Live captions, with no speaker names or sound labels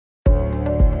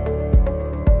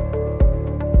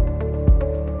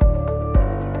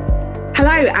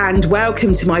And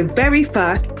welcome to my very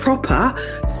first proper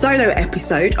solo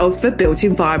episode of the Built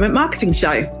Environment Marketing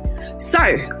Show. So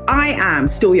I am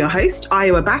still your host,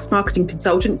 Ayo Abbas, marketing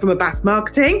consultant from Abbas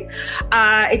Marketing.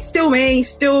 It's still me,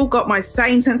 still got my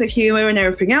same sense of humour and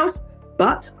everything else,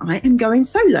 but I am going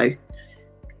solo.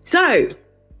 So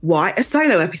why a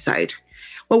solo episode?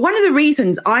 Well, one of the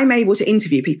reasons I'm able to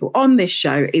interview people on this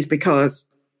show is because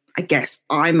I guess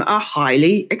I'm a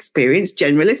highly experienced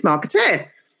generalist marketer.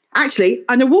 Actually,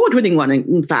 an award-winning one,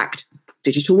 in fact,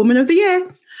 Digital Woman of the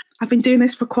Year. I've been doing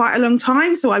this for quite a long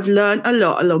time, so I've learned a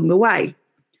lot along the way.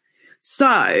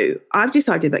 So I've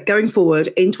decided that going forward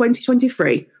in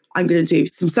 2023, I'm going to do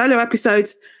some solo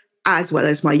episodes as well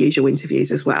as my usual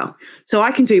interviews as well. So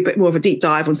I can do a bit more of a deep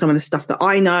dive on some of the stuff that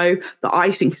I know, that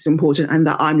I think is important and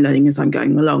that I'm learning as I'm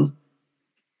going along.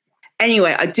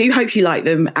 Anyway, I do hope you like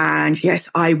them. And yes,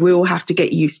 I will have to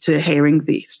get used to hearing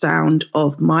the sound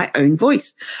of my own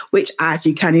voice, which, as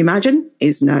you can imagine,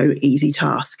 is no easy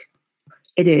task.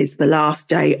 It is the last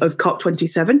day of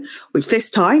COP27, which this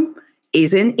time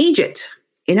is in Egypt,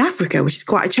 in Africa, which is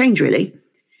quite a change, really.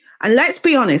 And let's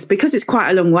be honest, because it's quite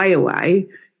a long way away,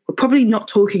 we're probably not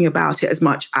talking about it as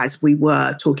much as we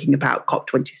were talking about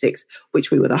COP26, which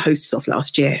we were the hosts of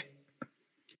last year.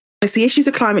 The issues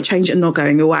of climate change are not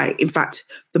going away. In fact,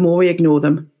 the more we ignore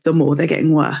them, the more they're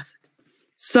getting worse.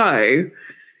 So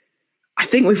I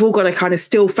think we've all got to kind of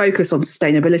still focus on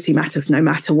sustainability matters no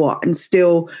matter what, and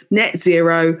still net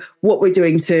zero, what we're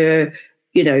doing to,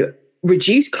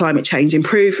 reduce climate change,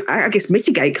 improve,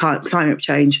 mitigate climate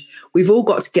change. We've all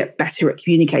got to get better at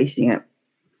communicating it.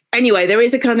 Anyway, there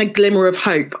is a kind of glimmer of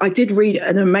hope. I did read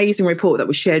an amazing report that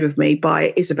was shared with me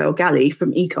by Isabel Galley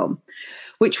from Ecom,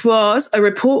 which was a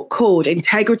report called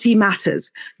Integrity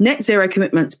Matters, Net Zero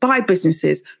Commitments by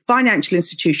Businesses, Financial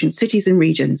Institutions, Cities and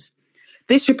Regions.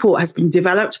 This report has been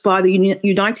developed by the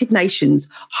United Nations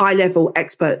high-level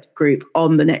expert group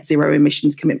on the net zero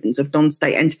emissions commitments of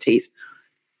non-state entities.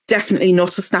 Definitely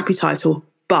not a snappy title,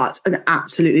 but an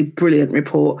absolutely brilliant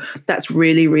report that's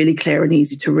really, really clear and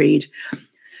easy to read.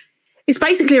 It's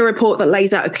basically a report that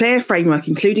lays out a clear framework,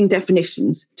 including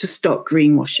definitions, to stop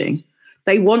greenwashing.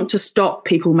 They want to stop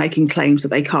people making claims that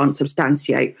they can't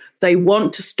substantiate. They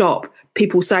want to stop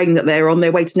people saying that they're on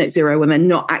their way to net zero when they're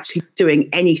not actually doing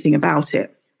anything about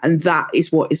it. And that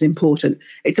is what is important.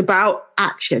 It's about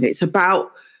action. It's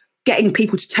about getting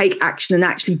people to take action and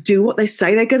actually do what they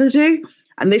say they're going to do.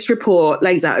 And this report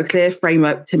lays out a clear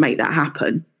framework to make that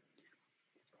happen.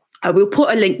 I will put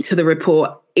a link to the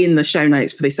report in the show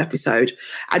notes for this episode.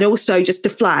 And also just to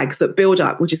flag that Build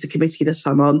Up, which is the committee that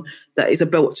I'm on, that is a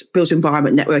built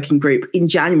environment networking group. In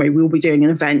January, we'll be doing an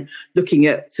event looking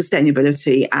at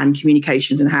sustainability and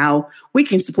communications and how we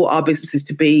can support our businesses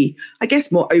to be,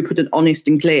 more open and honest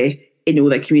and clear in all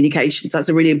their communications. That's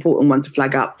a really important one to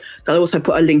flag up. So I'll also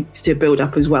put a link to Build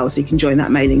Up as well, so you can join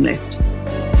that mailing list.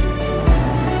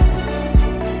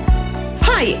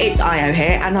 Hi, it's Ayo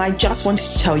here, and I just wanted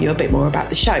to tell you a bit more about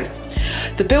the show.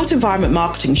 The Built Environment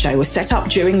Marketing Show was set up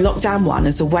during Lockdown 1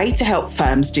 as a way to help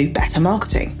firms do better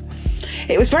marketing.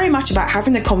 It was very much about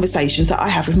having the conversations that I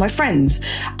have with my friends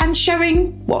and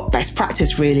showing what best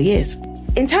practice really is.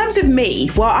 In terms of me,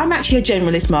 well, I'm actually a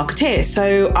generalist marketeer,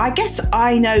 so I guess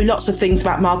I know lots of things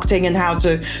about marketing and how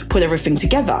to put everything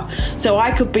together. So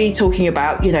I could be talking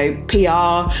about,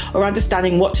 PR, or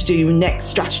understanding what to do next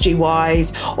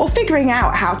strategy-wise, or figuring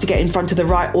out how to get in front of the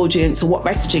right audience or what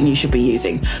messaging you should be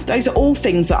using. Those are all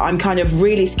things that I'm kind of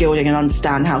really skilled in and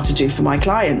understand how to do for my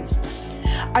clients.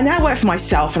 I now work for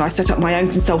myself, and I set up my own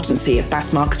consultancy at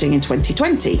Abbas Marketing in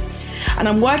 2020. And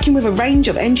I'm working with a range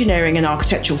of engineering and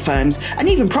architectural firms and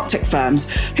even PropTech firms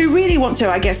who really want to,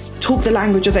 talk the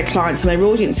language of their clients and their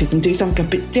audiences and do something a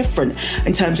bit different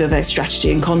in terms of their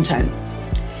strategy and content.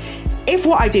 If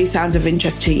what I do sounds of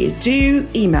interest to you, do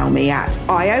email me at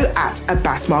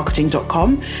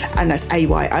ayo@abbasmarketing.com, and that's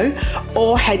AYO,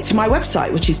 or head to my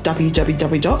website, which is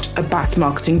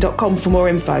www.abbasmarketing.com for more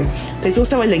info. There's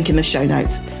also a link in the show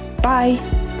notes. Bye.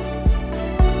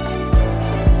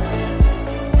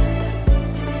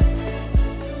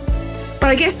 But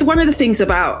I guess one of the things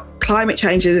about climate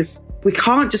change is we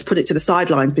can't just put it to the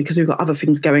sidelines because we've got other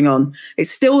things going on. It's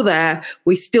still there.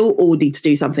 We still all need to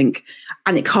do something,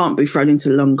 and it can't be thrown into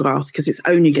the long grass because it's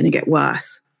only going to get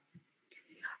worse.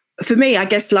 For me, I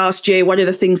guess last year, one of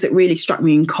the things that really struck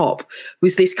me in COP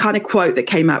was this kind of quote that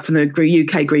came out from the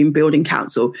UK Green Building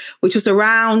Council, which was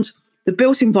around the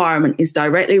built environment is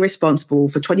directly responsible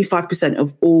for 25%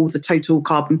 of all the total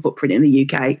carbon footprint in the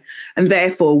UK. And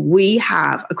therefore, we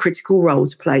have a critical role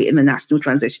to play in the national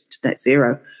transition to net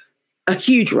zero, a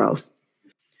huge role.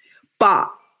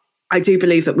 But I do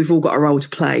believe that we've all got a role to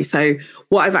play. So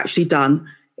what I've actually done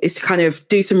is to kind of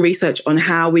do some research on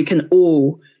how we can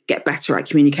all get better at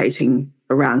communicating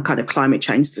around kind of climate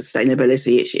change,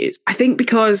 sustainability issues. I think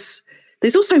because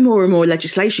there's also more and more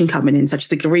legislation coming in, such as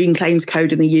the Green Claims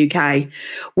Code in the UK,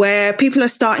 where people are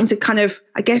starting to kind of,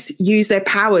 I guess, use their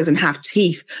powers and have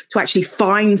teeth to actually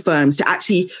fine firms, to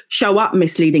actually show up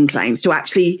misleading claims, to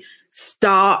actually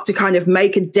start to kind of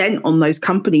make a dent on those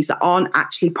companies that aren't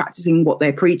actually practicing what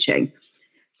they're preaching.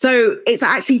 So it's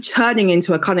actually turning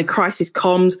into a kind of crisis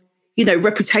comms,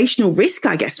 reputational risk,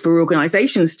 I guess, for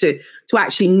organizations to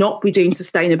actually not be doing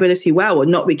sustainability well or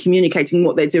not be communicating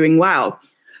what they're doing well.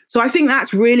 So I think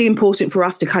that's really important for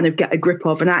us to kind of get a grip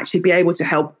of and actually be able to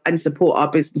help and support our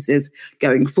businesses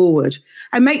going forward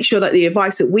and make sure that the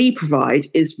advice that we provide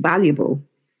is valuable.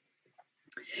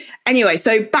 Anyway,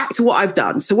 so back to what I've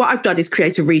done. So what I've done is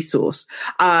create a resource,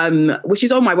 which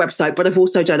is on my website, but I've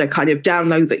also done a kind of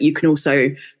download that you can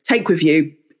also take with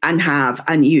you and have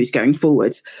and use going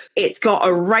forwards. It's got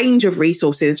a range of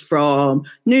resources from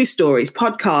news stories,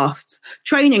 podcasts,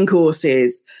 training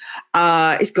courses.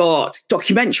 It's got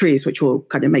documentaries, which will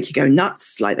kind of make you go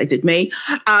nuts like they did me.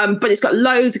 But it's got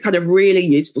loads of kind of really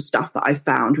useful stuff that I've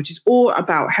found, which is all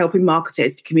about helping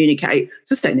marketers to communicate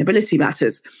sustainability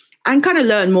matters and kind of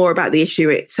learn more about the issue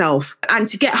itself. And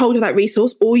to get hold of that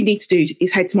resource, all you need to do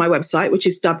is head to my website, which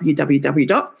is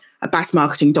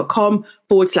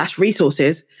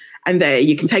www.abbasmarketing.com/resources. And there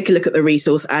you can take a look at the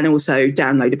resource and also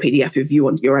download a PDF if you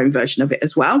want your own version of it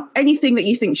as well. Anything that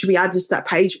you think should be added to that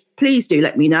page, please do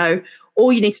let me know.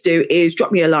 All you need to do is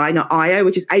drop me a line at Ayo,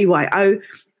 which is AYO,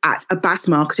 at Abbas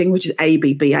Marketing, which is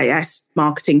ABBAS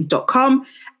marketing.com.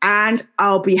 And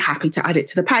I'll be happy to add it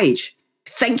to the page.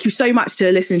 Thank you so much for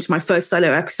listening to my first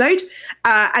solo episode.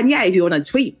 And yeah, if you want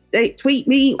to tweet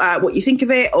me what you think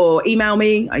of it or email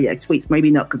me. Oh yeah, tweets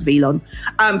maybe not because of Elon.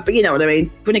 But you know what I mean.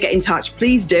 If you want to get in touch,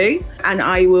 please do. And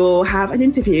I will have an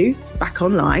interview back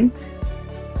online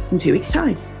in 2 weeks'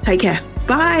 time. Take care.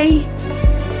 Bye.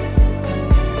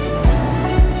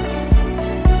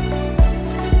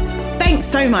 Thanks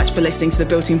so much for listening to the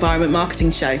Built Environment Marketing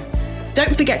Show.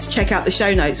 Don't forget to check out the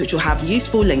show notes, which will have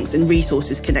useful links and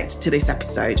resources connected to this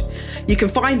episode. You can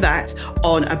find that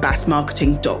on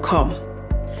abbasmarketing.com.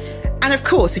 And of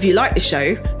course, if you like the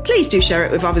show, please do share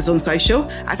it with others on social,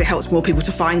 as it helps more people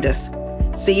to find us.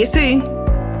 See you soon.